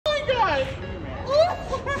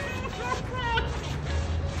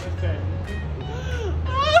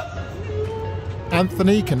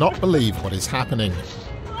Anthony cannot believe what is happening. You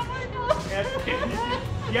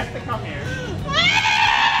have to come here.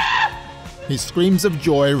 His screams of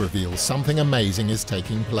joy reveal something amazing is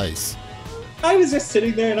taking place. I was just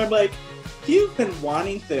sitting there and I'm like, you've been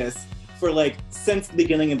wanting this for like since the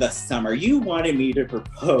beginning of the summer. You wanted me to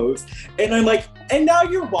propose. And I'm like, and now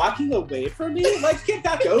you're walking away from me? Like, get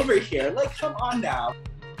back over here. Like, come on now.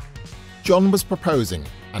 John was proposing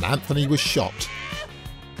and Anthony was shocked.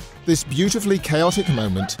 This beautifully chaotic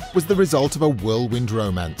moment was the result of a whirlwind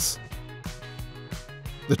romance.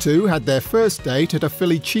 The two had their first date at a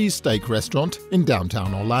Philly cheesesteak restaurant in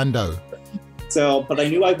downtown Orlando. So, but I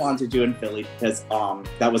knew I wanted to do it in Philly because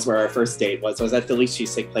that was where our first date was. I was at Philly's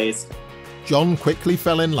cheesesteak place. John quickly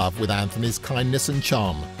fell in love with Anthony's kindness and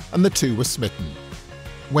charm, and the two were smitten.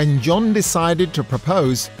 When John decided to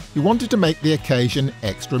propose, he wanted to make the occasion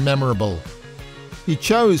extra memorable. He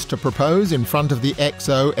chose to propose in front of the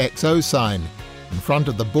XOXO sign, in front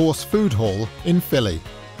of the Bourse Food Hall in Philly.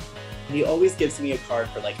 He always gives me a card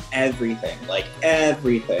for like everything.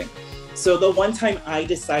 So the one time I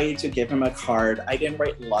decided to give him a card, I didn't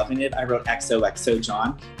write love in it, I wrote XOXO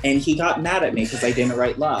John, and he got mad at me because I didn't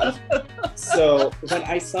write love. So when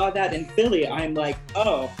I saw that in Philly, I'm like,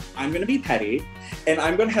 oh, I'm gonna be petty, and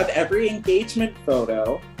I'm gonna have every engagement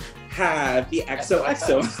photo have the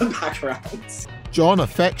XOXO in the background. John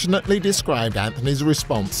affectionately described Anthony's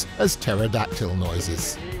response as pterodactyl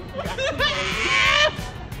noises.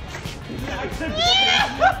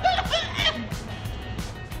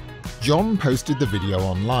 John posted the video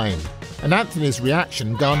online, and Anthony's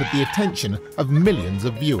reaction garnered the attention of millions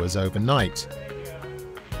of viewers overnight.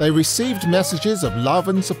 They received messages of love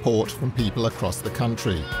and support from people across the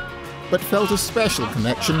country, but felt a special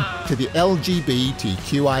connection to the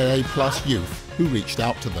LGBTQIA+ youth who reached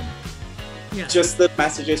out to them. Yeah. Just the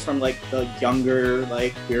messages from like the younger,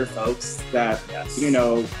 like queer folks that, you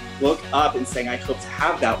know, look up and saying, I hope to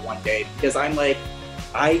have that one day, because I'm like,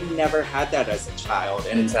 I never had that as a child.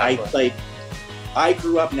 And exactly. I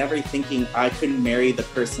grew up never thinking I could marry the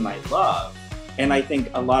person I love. And I think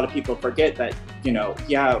a lot of people forget that, we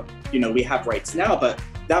have rights now, but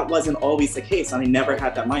that wasn't always the case. I never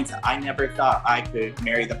had that mindset. I never thought I could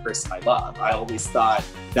marry the person I love. I always thought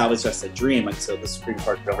that was just a dream until the Supreme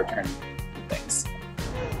Court overturned things.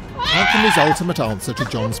 Anthony's ultimate answer to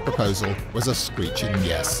John's proposal was a screeching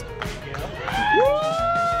yes.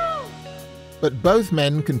 But both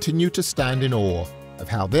men continue to stand in awe of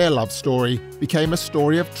how their love story became a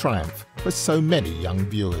story of triumph for so many young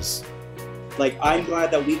viewers. Like, I'm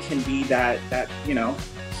glad that we can be that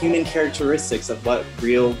human characteristics of what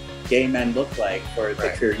real gay men look like for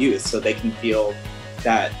the queer youth, so they can feel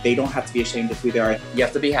that they don't have to be ashamed of who they are. You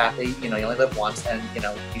have to be happy, you only live once, and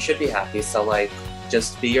you should be happy, so like,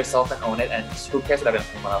 just be yourself and own it, and who cares what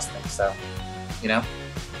everyone else thinks, so,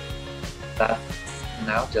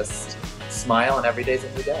 just smile, and every day's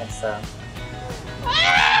a new day, so.